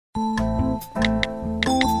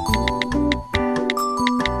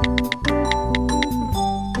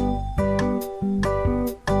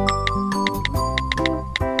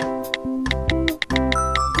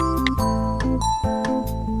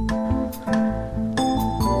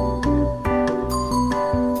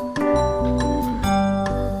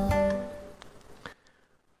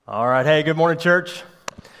right, hey, good morning, church.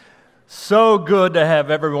 So good to have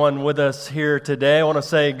everyone with us here today. I want to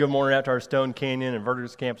say good morning out to our Stone Canyon and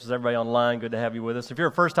Vertigus campuses, everybody online. Good to have you with us. If you're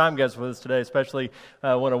a first-time guest with us today, especially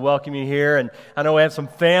want to welcome you here. And I know we have some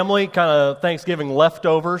family, kind of Thanksgiving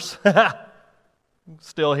leftovers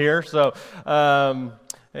still here. So,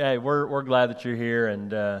 hey, we're glad that you're here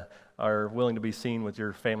and are willing to be seen with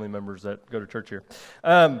your family members that go to church here.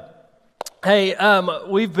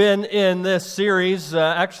 We've been in this series,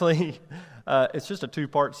 it's just a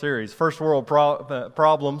two-part series, First World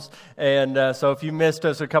Problems, and so if you missed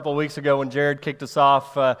us a couple weeks ago when Jared kicked us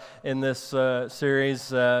off in this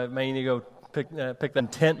series, may you go pick the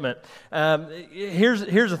contentment. Here's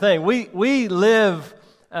the thing,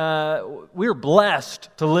 we're blessed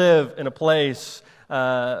to live in a place,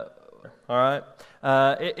 all right?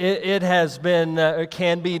 It has been, it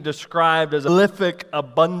can be described as a prolific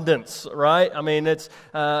abundance, right? I mean, it's,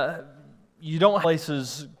 you don't have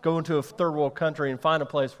places, go into a third world country and find a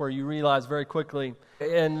place where you realize very quickly,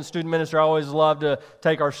 and student ministry, I always love to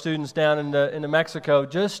take our students down into Mexico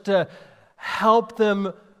just to help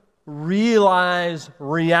them realize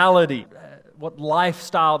reality, what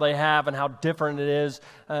lifestyle they have and how different it is.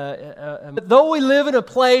 Though we live in a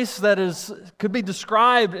place that could be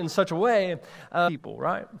described in such a way, people,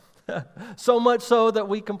 right? So much so that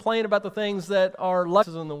we complain about the things that are less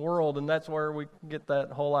in the world, and that's where we get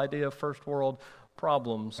that whole idea of first world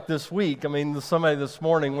problems. This week, I mean, somebody this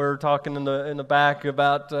morning, we were talking in the back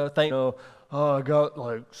about I got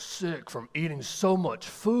like sick from eating so much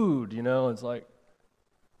food, you know, it's like,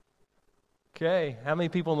 okay, how many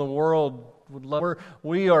people in the world would love?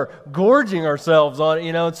 We are gorging ourselves on it,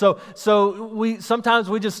 you know. And so we sometimes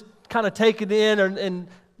we just kind of take it in and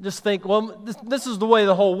just think, well, this is the way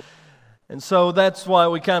the whole. And so that's why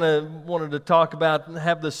we kind of wanted to talk about and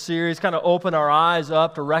have this series, kind of open our eyes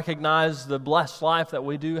up to recognize the blessed life that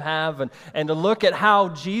we do have, and to look at how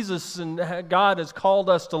Jesus and God has called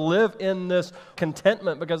us to live in this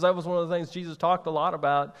contentment, because that was one of the things Jesus talked a lot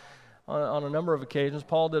about on a number of occasions.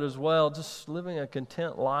 Paul did as well, just living a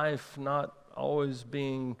content life, not always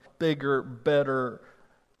being bigger, better,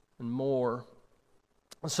 and more.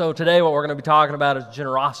 So today what we're going to be talking about is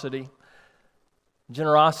generosity.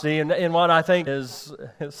 Generosity, and what I think is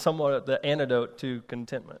somewhat the antidote to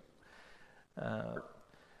contentment.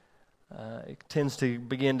 It tends to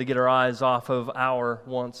begin to get our eyes off of our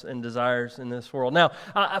wants and desires in this world. Now,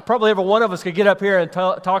 probably every one of us could get up here and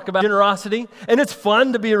talk about generosity, and it's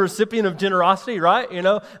fun to be a recipient of generosity, right? You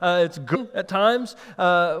know, it's good at times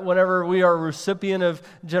whenever we are a recipient of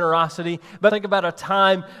generosity. But think about a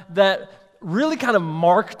time that really kind of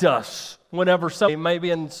marked us. Whenever somebody may be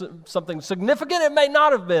in something significant, it may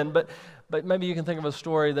not have been, but maybe you can think of a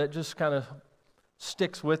story that just kind of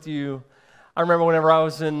sticks with you. I remember whenever I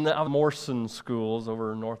was in Morrison schools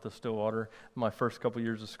over north of Stillwater, my first couple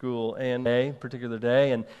years of school, and a particular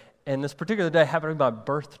day, and this particular day happened to be my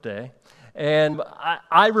birthday. And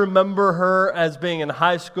I remember her as being in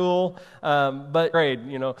high school, but grade,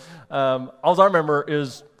 you know. All I remember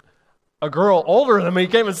is a girl older than me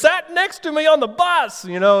came and sat next to me on the bus,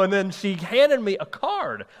 you know, and then she handed me a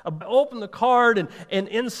card. I opened the card, and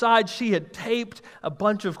inside she had taped a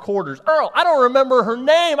bunch of quarters. Earl, I don't remember her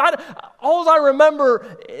name. All I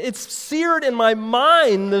remember, it's seared in my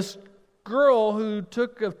mind, this girl who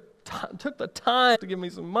took the time to give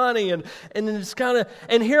me some money, and it's kind of,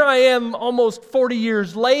 and here I am almost 40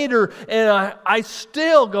 years later, and I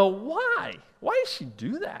still go, why? Why did she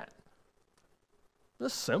do that?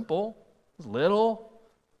 It's simple. Little,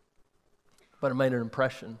 but it made an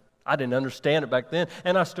impression. I didn't understand it back then,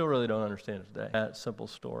 and I still really don't understand it today. That simple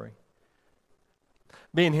story.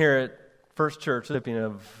 Being here at First Church, speaking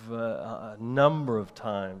of a number of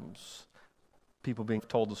times, people being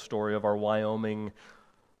told the story of our Wyoming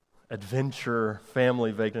adventure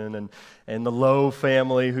family vacation, and the Lowe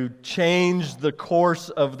family who changed the course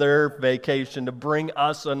of their vacation to bring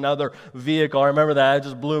us another vehicle. I remember that. It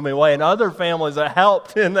just blew me away. And other families that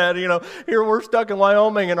helped in that, you know, here we're stuck in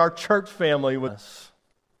Wyoming and our church family with us.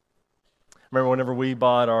 Remember whenever we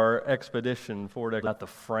bought our Expedition Ford, the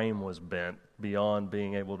frame was bent beyond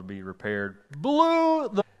being able to be repaired.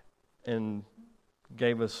 And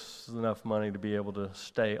gave us enough money to be able to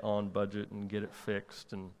stay on budget and get it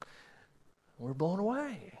fixed, and we're blown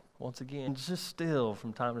away. Once again, just still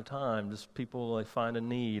from time to time, just people, they find a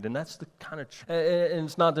need, and that's the kind of, and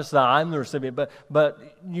it's not just that I'm the recipient, but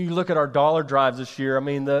you look at our dollar drives this year. I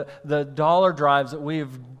mean, the dollar drives that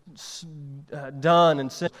we've done and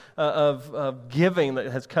sent of giving that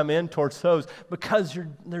has come in towards those, because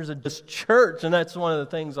there's this church, and that's one of the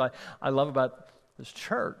things I love about this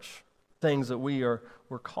church. things that we're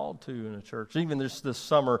called to in a church. Even this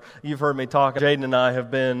summer, you've heard me talk. Jaden and I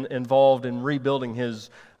have been involved in rebuilding his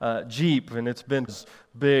Jeep, and it's been this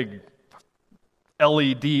big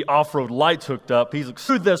LED off-road lights hooked up.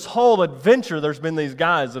 Through this whole adventure, there's been these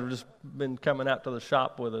guys that have just been coming out to the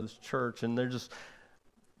shop with us, church, and they're just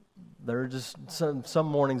some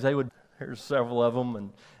mornings here's several of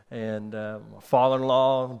them, and my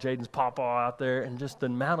father-in-law, Jaden's papa out there, and just the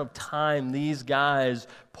amount of time these guys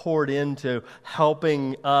poured into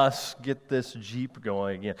helping us get this Jeep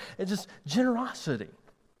going again. It's just generosity.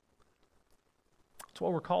 It's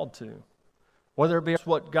what we're called to. Whether it be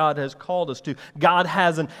what God has called us to. God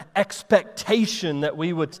has an expectation that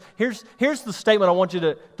we would. Here's the statement I want you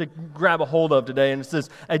to grab a hold of today, and it says,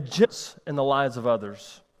 a generous in the lives of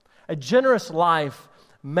others. A generous life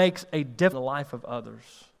makes a difference in the life of others.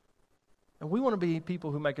 And we want to be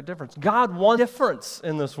people who make a difference. God wants a difference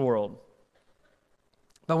in this world.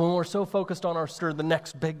 But when we're so focused on the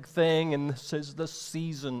next big thing, and this is the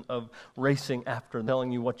season of racing after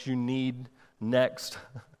telling you what you need next,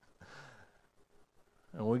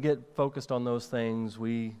 and we get focused on those things,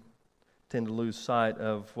 we tend to lose sight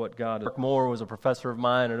of what God is. Mark Moore was a professor of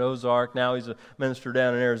mine at Ozark. Now he's a minister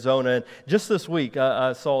down in Arizona. And just this week,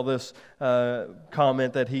 I saw this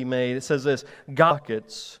comment that he made. It says this, God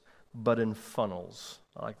buckets, but in funnels.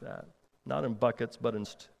 I like that. Not in buckets, but in...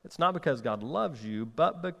 It's not because God loves you,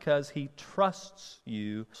 but because He trusts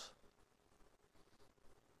you.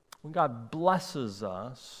 When God blesses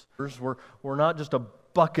us, we're not just a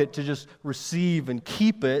bucket to just receive and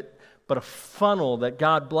keep it, but a funnel that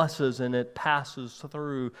God blesses and it passes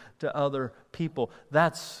through to other people.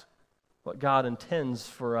 That's what God intends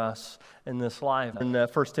for us in this life. In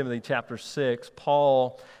 1 Timothy chapter 6,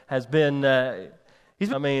 Paul has been, a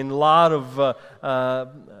lot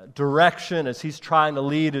of direction as he's trying to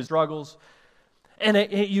lead his struggles.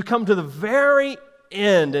 And you come to the very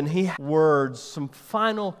end, and he has words, some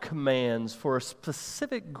final commands for a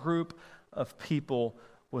specific group of people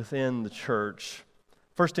within the church.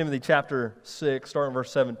 1 Timothy chapter 6, starting in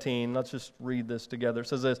verse 17, let's just read this together. It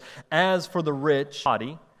says this, as for the rich,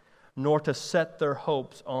 nor to set their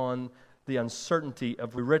hopes on the uncertainty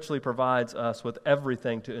of who richly provides us with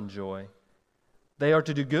everything to enjoy. They are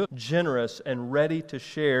to do good, generous, and ready to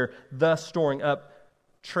share, thus storing up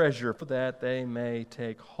treasure for that they may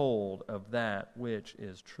take hold of that which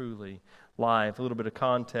is truly life. A little bit of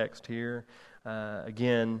context here.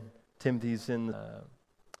 Again, Timothy's in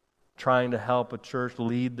trying to help a church,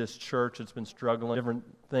 lead this church that's been struggling, different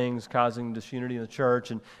things causing disunity in the church.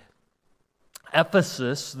 And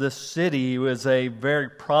Ephesus, this city, was a very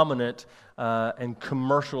prominent and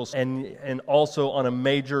commercial, and also on a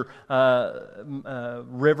major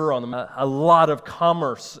river, a lot of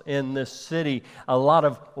commerce in this city, a lot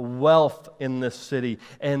of wealth in this city,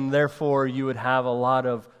 and therefore you would have a lot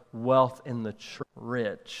of wealth in the church,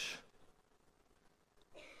 rich.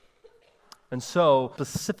 And so,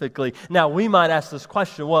 specifically, now we might ask this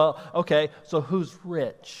question, well, okay, so who's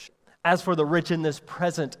rich? As for the rich in this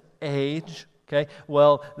present age, okay,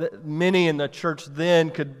 well, many in the church then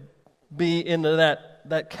could be into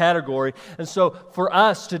that category. And so, for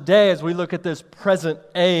us today, as we look at this present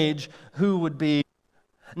age, who would be?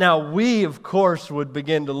 Now, we, of course, would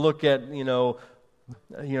begin to look at,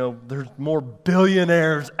 there's more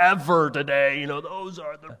billionaires ever today. Those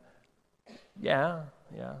are the... Yeah,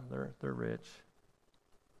 they're rich.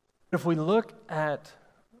 If we look at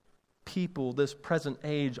people this present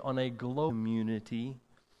age on a global communities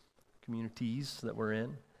that we're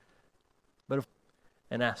in,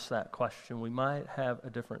 and ask that question, we might have a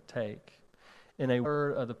different take. In a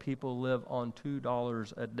world of the people live on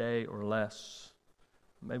 $2 a day or less,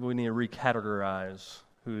 maybe we need to recategorize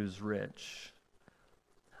who's rich.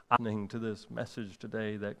 I'm listening to this message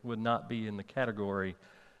today that would not be in the category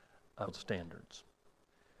of standards.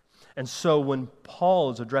 And so when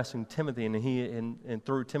Paul is addressing Timothy, and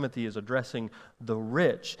through Timothy is addressing the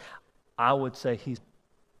rich, I would say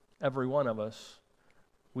every one of us,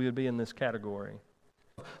 we would be in this category.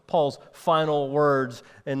 Paul's final words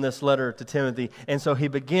in this letter to Timothy. And so he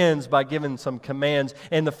begins by giving some commands.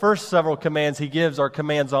 And the first several commands he gives are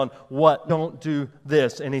commands on what? Don't do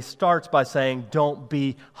this. And he starts by saying, don't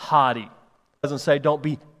be haughty. He doesn't say don't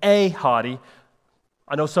be a haughty.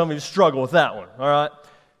 I know some of you struggle with that one, all right?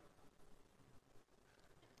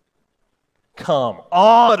 Come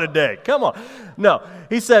on today. Come on. No,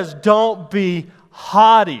 he says don't be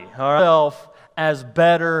haughty, all right? Yourself as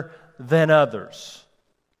better than others.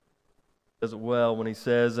 Does it well when he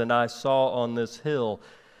says, and I saw on this hill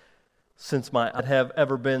since my eyes have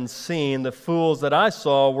ever been seen, the fools that I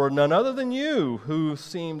saw were none other than you, who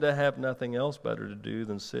seem to have nothing else better to do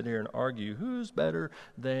than sit here and argue who's better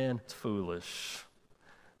than. It's foolish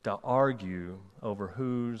to argue over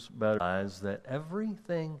who's better. That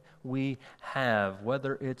everything we have,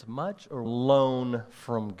 whether it's much or loan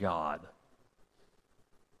from God,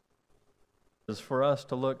 is for us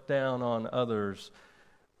to look down on others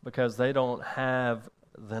because they don't have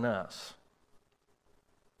than us.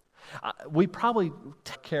 We probably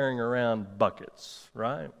carrying around buckets,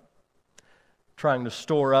 right? Trying to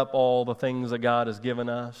store up all the things that God has given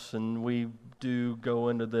us, and we do go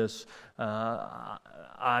into this,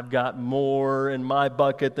 I've got more in my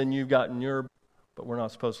bucket than you've got in your, but we're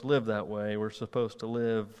not supposed to live that way. We're supposed to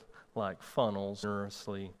live like funnels,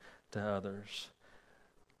 generously to others.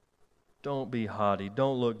 Don't be haughty.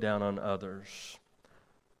 Don't look down on others.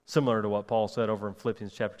 Similar to what Paul said over in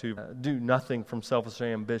Philippians chapter 2. Do nothing from selfish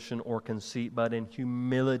ambition or conceit, but in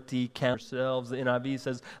humility count yourselves. The NIV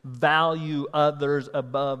says, value others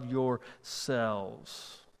above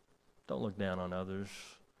yourselves. Don't look down on others.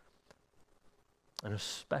 And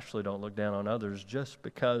especially don't look down on others just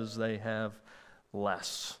because they have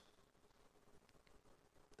less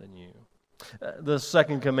than you. The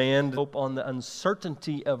second command, hope on the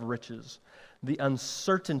uncertainty of riches. The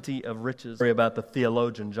uncertainty of riches. Story about the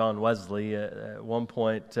theologian John Wesley. At one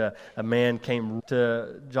point, a man came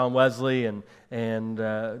to John Wesley and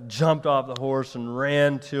jumped off the horse and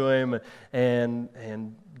ran to him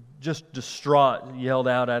and just distraught, yelled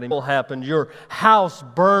out at him. What happened? Your house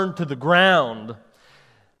burned to the ground.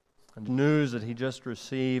 And the news that he just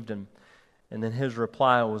received, and then his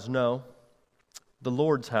reply was, no, the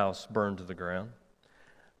Lord's house burned to the ground.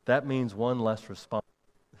 That means one less response.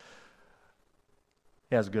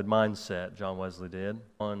 He has a good mindset, John Wesley did,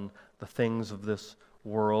 on the things of this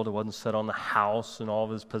world. It wasn't set on the house and all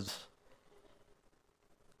of his possessions.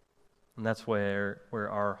 And that's where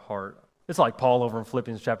our heart. It's like Paul over in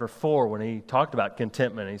Philippians chapter 4 when he talked about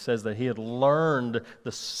contentment. He says that he had learned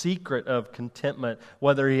the secret of contentment,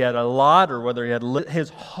 whether he had a lot or whether he had his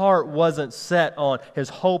heart wasn't set on, his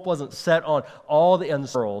hope wasn't set on all the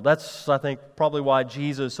uncertain. That's, I think, probably why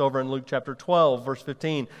Jesus over in Luke chapter 12, verse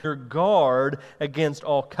 15, your guard against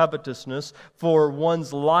all covetousness, for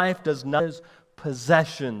one's life does not his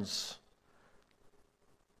possessions.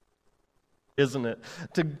 Isn't it?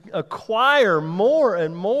 To acquire more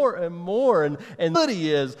and more and more, and good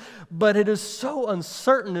he is, but it is so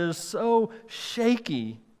uncertain, it is so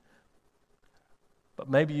shaky. But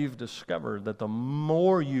maybe you've discovered that the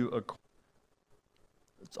more you acquire,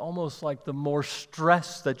 it's almost like the more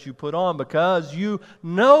stress that you put on because you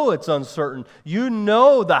know it's uncertain. You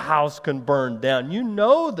know the house can burn down. You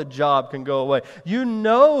know the job can go away. You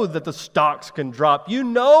know that the stocks can drop. You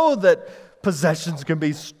know that possessions can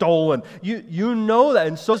be stolen. You know that,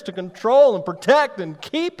 and so it's to control and protect and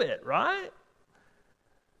keep it, right?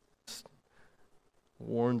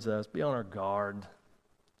 Warns us, be on our guard.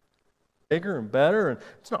 Bigger and better, and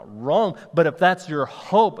it's not wrong, but if that's your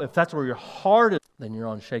hope, if that's where your heart is, then you're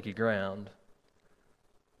on shaky ground.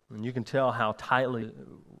 And you can tell how tightly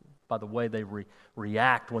by the way they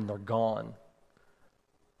react when they're gone.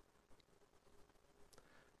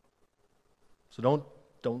 So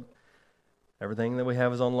don't everything that we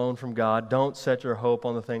have is on loan from God. Don't set your hope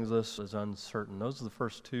on the things this is uncertain. Those are the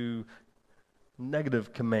first two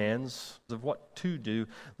negative commands of what to do.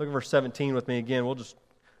 Look at verse 17 with me again. We'll just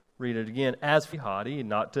read it again. As for haughty,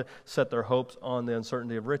 not to set their hopes on the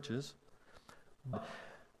uncertainty of riches,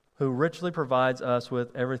 who richly provides us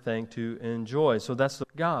with everything to enjoy. So that's the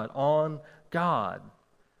God, on God.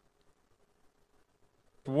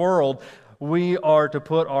 The world, we are to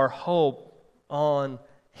put our hope on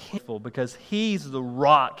Him because He's the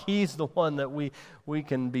rock. He's the one that we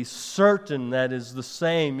can be certain that is the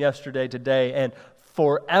same yesterday, today, and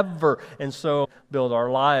forever. And so build our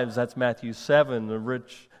lives. That's Matthew 7, the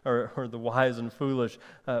rich or the wise and foolish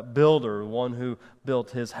builder, one who built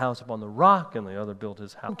his house upon the rock and the other built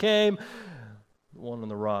his house. The one on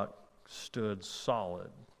the rock stood solid,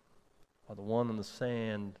 while the one on the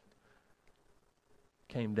sand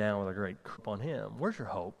came down with a great coup on him. Where's your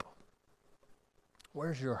hope?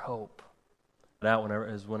 Where's your hope? That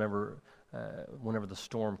whenever the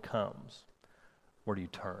storm comes, where do you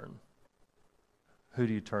turn? Who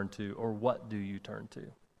do you turn to, or what do you turn to?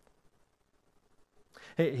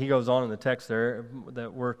 He goes on in the text there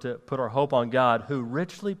that we're to put our hope on God, who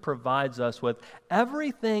richly provides us with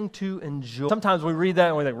everything to enjoy. Sometimes we read that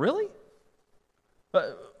and we think, really?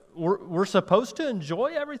 We're supposed to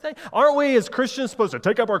enjoy everything? Aren't we as Christians supposed to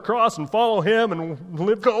take up our cross and follow Him and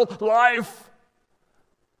live called life?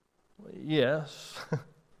 Yes.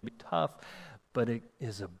 tough, but it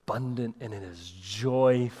is abundant and it is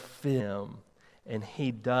joy-filled. And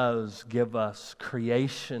He does give us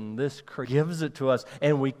creation. This gives it to us,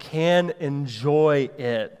 and we can enjoy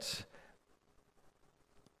it.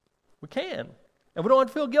 We can. And we don't have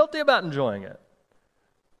to feel guilty about enjoying it.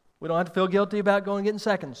 We don't have to feel guilty about going and getting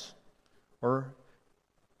seconds. Or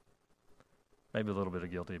maybe a little bit of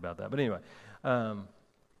guilty about that. But anyway,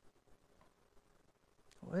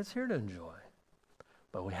 it's here to enjoy.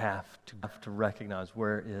 But we have to recognize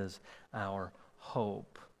where is our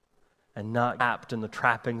hope and not trapped in the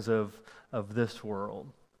trappings of this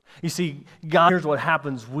world. You see, God, here's what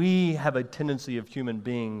happens. We have a tendency of human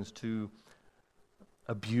beings to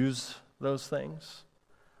abuse those things,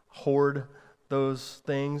 hoard those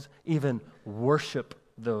things, even worship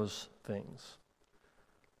those things.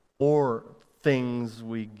 More things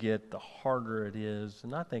we get, the harder it is.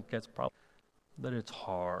 And I think that's probably that it's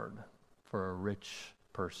hard for a rich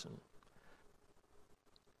person.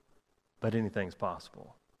 But anything's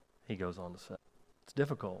possible, he goes on to say. It's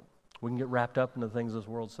difficult. We can get wrapped up into the things of this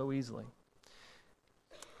world so easily.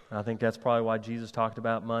 And I think that's probably why Jesus talked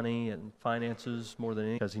about money and finances more than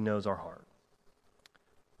anything, because He knows our heart.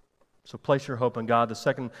 So place your hope in God. The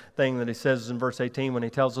second thing that He says is in verse 18 when He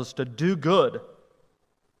tells us to do good.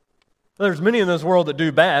 There's many in this world that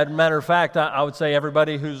do bad. Matter of fact, I would say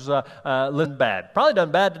everybody who's living bad probably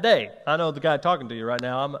done bad today. I know the guy talking to you right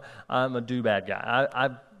now. I'm a do bad guy.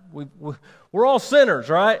 We're all sinners,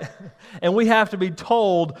 right? And we have to be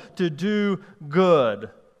told to do good.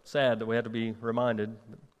 Sad that we have to be reminded.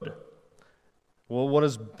 Well, what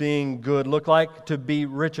does being good look like? To be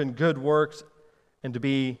rich in good works and to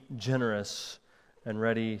be generous and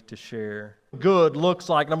ready to share. Good looks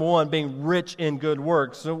like, number one, being rich in good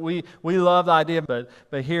works. So we love the idea, but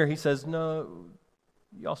here he says, no,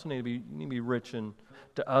 you also need to be rich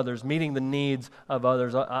to others, meeting the needs of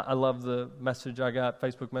others. I love the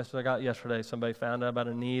Facebook message I got yesterday. Somebody found out about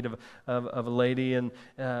a need of a lady and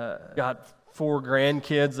got 4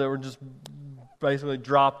 grandkids that were just basically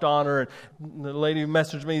dropped on her. And the lady who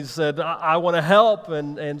messaged me said, I want to help.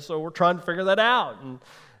 And so we're trying to figure that out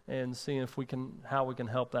and seeing how we can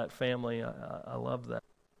help that family. I love that.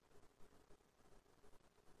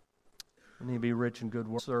 We need to be rich in good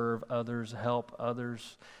work, serve others, help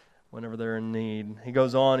others whenever they're in need. He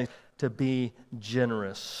goes on to be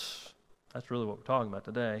generous. That's really what we're talking about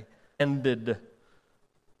today. Ended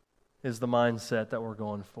is the mindset that we're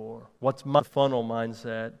going for. What's my funnel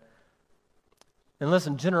mindset? And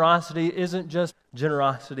listen, generosity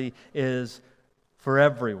is for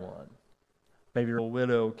everyone. Maybe a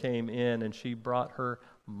widow came in and she brought her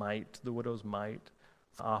mite, the widow's mite,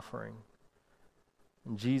 offering.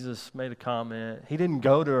 And Jesus made a comment. He didn't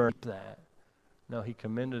go to her that. No, He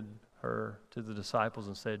commended her to the disciples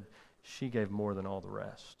and said, she gave more than all the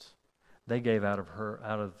rest. They gave out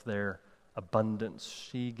of their abundance.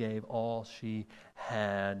 She gave all she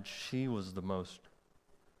had. She was the most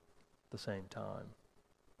at the same time.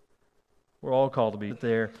 We're all called to be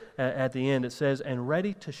there. At the end it says, and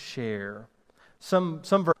ready to share. Some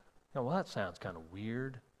verse, well, that sounds kind of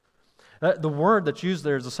weird. The word that's used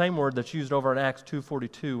there is the same word that's used over in Acts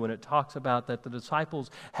 2:42 when it talks about that the disciples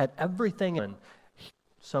had everything in.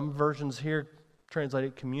 Some versions here translate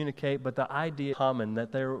it communicate, but the idea is common,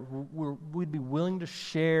 that we'd be willing to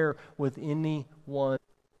share with anyone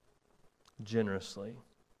generously.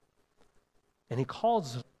 And He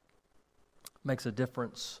makes a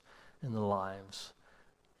difference in the lives.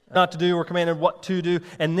 Not to do, we're commanded what to do.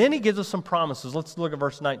 And then He gives us some promises. Let's look at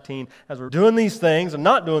verse 19. As we're doing these things and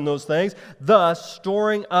not doing those things, thus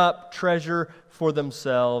storing up treasure for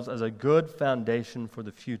themselves as a good foundation for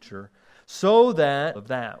the future, so that of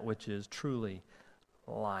that which is truly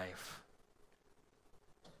life.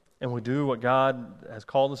 And we do what God has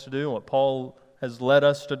called us to do, and what Paul has led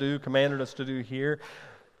us to do, commanded us to do here.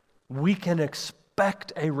 We can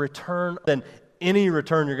expect a return than any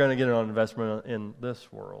return you're going to get on investment in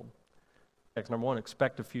this world. Number one,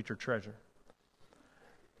 expect a future treasure.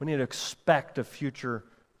 We need to expect a future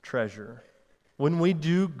treasure. When we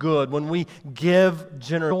do good, when we give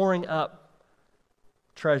generously, storing up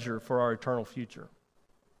treasure for our eternal future.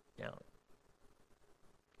 Yeah.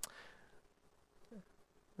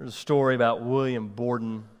 There's a story about William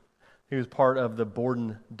Borden. He was part of the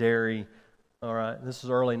Borden Dairy. All right, this is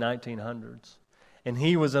early 1900s. And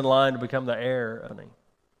he was in line to become the heir of a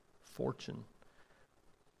fortune.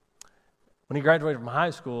 When he graduated from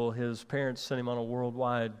high school, his parents sent him on a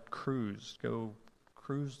worldwide cruise. Go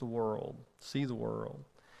cruise the world, see the world.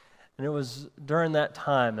 And it was during that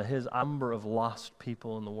time that his number of lost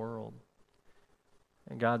people in the world.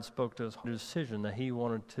 And God spoke to his decision that he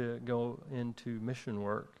wanted to go into mission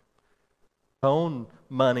work own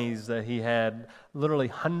monies that he had, literally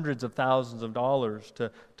hundreds of thousands of dollars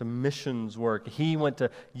to missions work. He went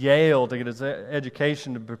to Yale to get his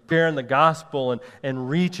education, to preparing the gospel and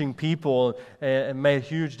reaching people, and made a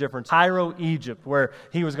huge difference. Cairo, Egypt, where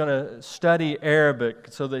he was going to study Arabic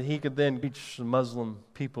so that he could then reach the Muslim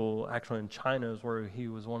people. Actually in China is where he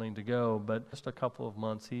was wanting to go, but just a couple of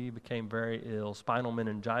months he became very ill, spinal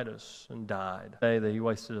meningitis, and died. Say that he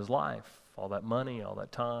wasted his life, all that money, all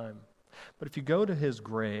that time. But if you go to his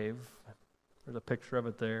grave, there's a picture of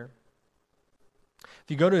it there.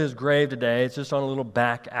 If you go to his grave today, it's just on a little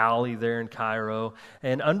back alley there in Cairo,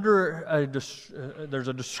 and under there's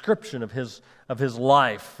a description of his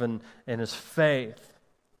life and his faith,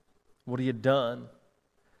 what he had done.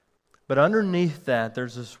 But underneath that,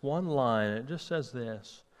 there's this one line. It just says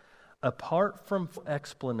this: apart from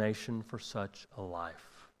explanation for such a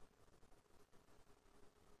life.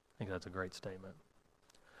 I think that's a great statement.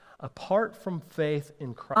 Apart from faith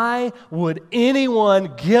in Christ, why would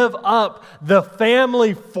anyone give up the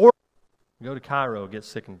family for? Go to Cairo, get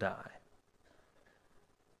sick and die.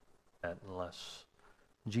 Unless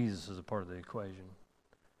Jesus is a part of the equation.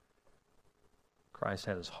 Christ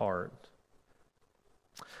had his heart.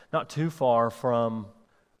 Not too far from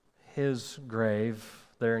his grave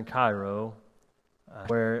there in Cairo,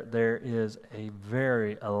 where there is a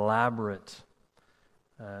very elaborate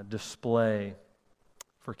display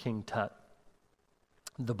for King Tut,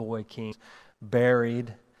 the boy king,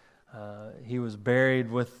 buried. He was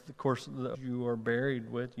buried with, of course, you are buried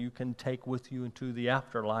with, you can take with you into the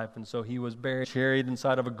afterlife. And so he was buried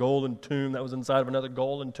inside of a golden tomb that was inside of another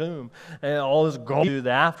golden tomb. And all this gold to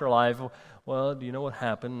the afterlife. Well, do you know what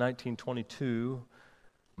happened? 1922,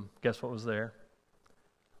 guess what was there?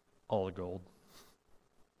 All the gold.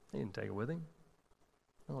 He didn't take it with him.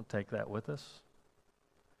 We don't take that with us.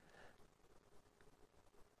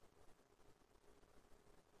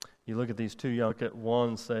 You look at these two young, look at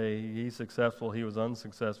one, say he's successful, he was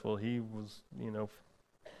unsuccessful, he was,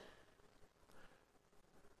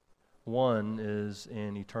 one is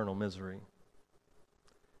in eternal misery.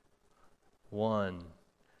 One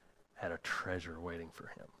had a treasure waiting for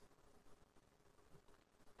him.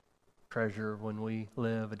 Treasure when we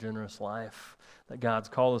live a generous life that God's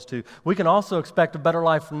called us to. We can also expect a better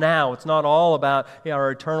life now. It's not all about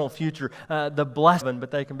our eternal future, the blessing,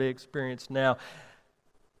 but they can be experienced now.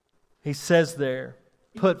 He says there,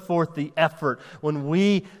 put forth the effort. When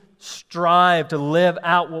we strive to live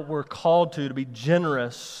out what we're called to be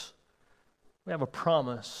generous, we have a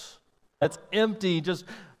promise that's empty, just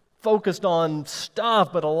focused on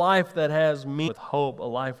stuff, but a life that has meaning, with hope, a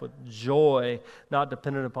life with joy, not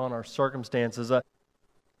dependent upon our circumstances, not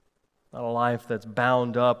a life that's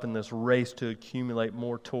bound up in this race to accumulate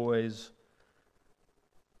more toys,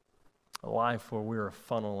 a life where we're a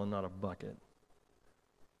funnel and not a bucket.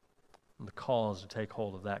 And the call is to take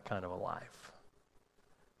hold of that kind of a life.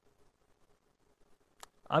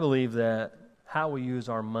 I believe that how we use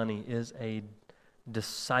our money is a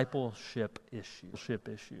discipleship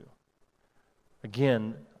issue.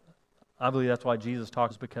 Again, I believe that's why Jesus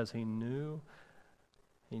talks, because he knew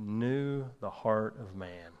the heart of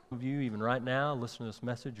man. Some of you, even right now, listen to this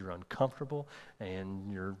message, you're uncomfortable,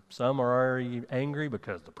 and some are already angry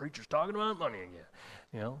because the preacher's talking about money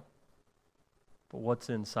again. But what's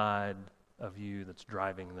inside of you that's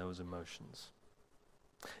driving those emotions?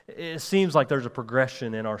 It seems like there's a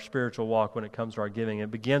progression in our spiritual walk when it comes to our giving.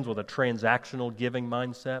 It begins with a transactional giving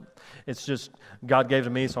mindset. It's just, God gave to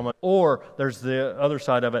me, so I'm going to, or there's the other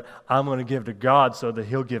side of it, I'm going to give to God so that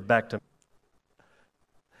he'll give back to me.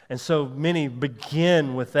 And so many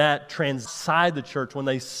begin with that inside the church. When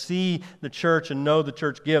they see the church and know the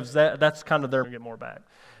church gives, that's kind of their get more back.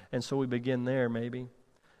 And so we begin there maybe.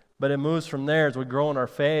 But it moves from there as we grow in our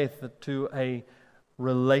faith to a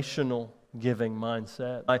relational giving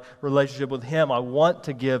mindset. My relationship with him, I want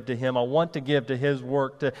to give to him. I want to give to his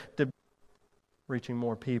work, to reaching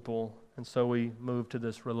more people. And so we move to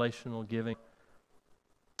this relational giving.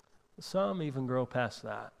 Some even grow past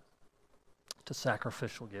that to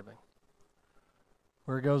sacrificial giving,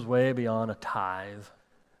 where it goes way beyond a tithe.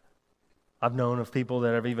 I've known of people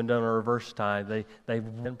that have even done a reverse tithe. They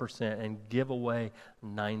 10% and give away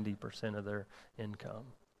 90% of their income.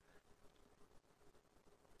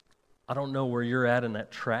 I don't know where you're at in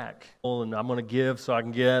that track. And I'm going to give so I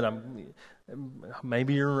can get.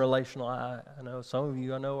 Maybe you're in relational. I know some of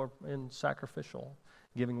you are in sacrificial,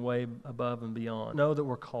 giving way above and beyond. Know that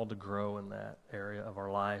we're called to grow in that area of our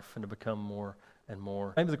life and to become more and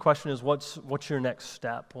more. Maybe the question is, what's your next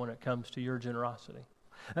step when it comes to your generosity?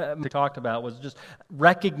 We talked about was just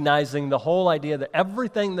recognizing the whole idea that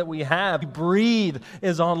everything that we have, we breathe,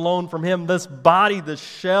 is on loan from Him. This body, this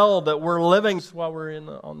shell that we're living while we're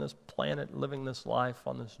on this planet, living this life,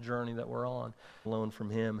 on this journey that we're on, loan from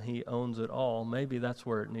Him. He owns it all. Maybe that's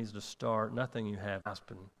where it needs to start. Nothing you have, grasp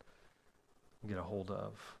and get a hold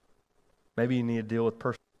of. Maybe you need to deal with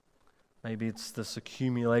person. Maybe it's this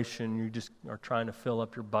accumulation. You just are trying to fill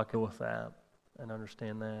up your bucket with that and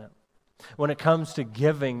understand that. When it comes to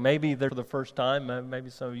giving, maybe for the first time,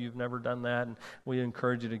 maybe some of you have never done that, and we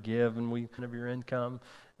encourage you to give, and we kind of your income.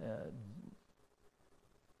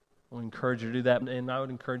 We encourage you to do that, and I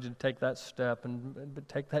would encourage you to take that step and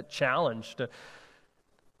take that challenge to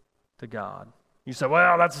God. You say,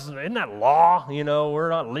 well, isn't that law? We're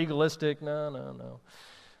not legalistic. No.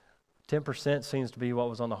 10% seems to be what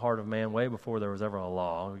was on the heart of man way before there was ever a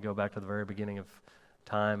law. We go back to the very beginning of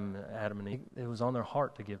time, Adam and Eve. It was on their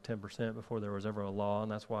heart to give 10% before there was ever a law,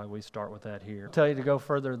 and that's why we start with that here. I'll tell you to go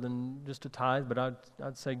further than just a tithe, but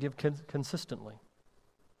I'd say give consistently.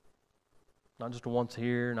 Not just once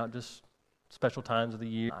here, not just special times of the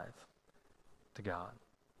year. Tithe to God.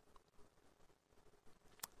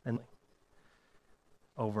 And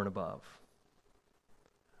over and above.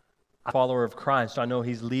 A follower of Christ, I know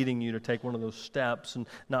He's leading you to take one of those steps and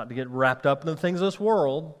not to get wrapped up in the things of this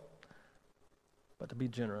world, but to be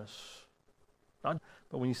generous. But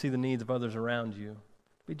when you see the needs of others around you,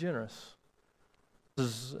 be generous. This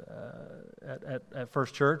is at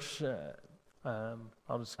First Church.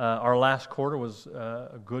 Our last quarter was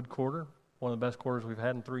a good quarter, one of the best quarters we've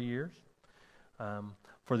had in 3 years.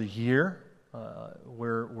 For the year,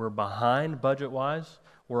 we're behind budget-wise.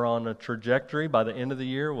 We're on a trajectory. By the end of the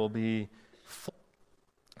year, we'll be full.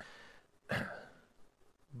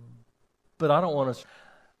 But I don't want to.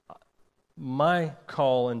 My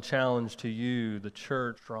call and challenge to you, the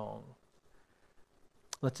church, strong.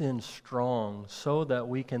 Let's end strong so that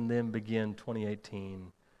we can then begin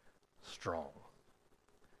 2018 strong.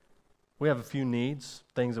 We have a few needs,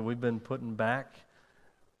 things that we've been putting back.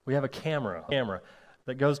 We have a camera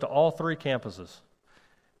that goes to all 3 campuses.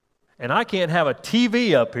 And I can't have a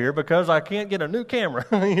TV up here because I can't get a new camera.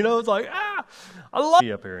 It's like, I love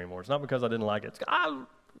it up here anymore. It's not because I didn't like it.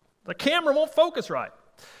 The camera won't focus right.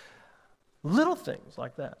 Little things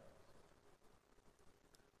like that.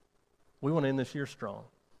 We want to end this year strong.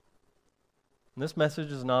 And this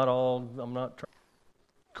message is not all, I'm not trying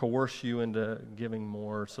to coerce you into giving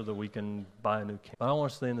more so that we can buy a new camera. But I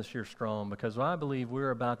want us to end this year strong because I believe we're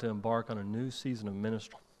about to embark on a new season of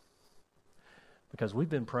ministry. Because we've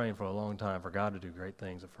been praying for a long time for God to do great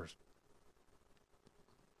things at First.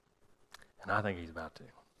 And I think He's about to.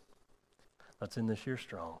 Let's end this year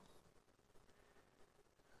strong.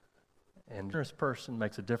 And a generous person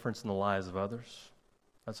makes a difference in the lives of others.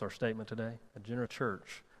 That's our statement today. A generous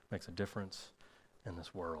church makes a difference in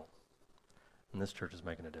this world. And this church is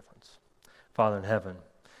making a difference. Father in heaven,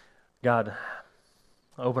 God,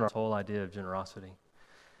 open our whole idea of generosity.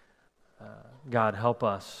 God, help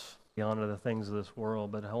us beyond the things of this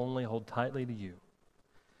world, but only hold tightly to You.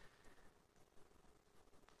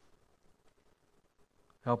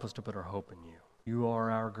 Help us to put our hope in You. You are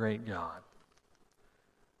our great God.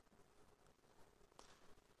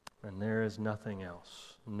 And there is nothing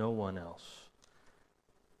else, no one else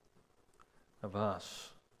of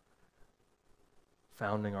us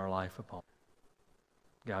founding our life upon.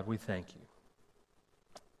 God, we thank You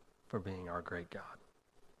for being our great God.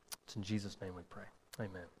 It's in Jesus' name we pray.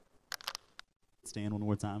 Amen. Stand one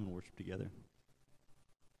more time and worship together.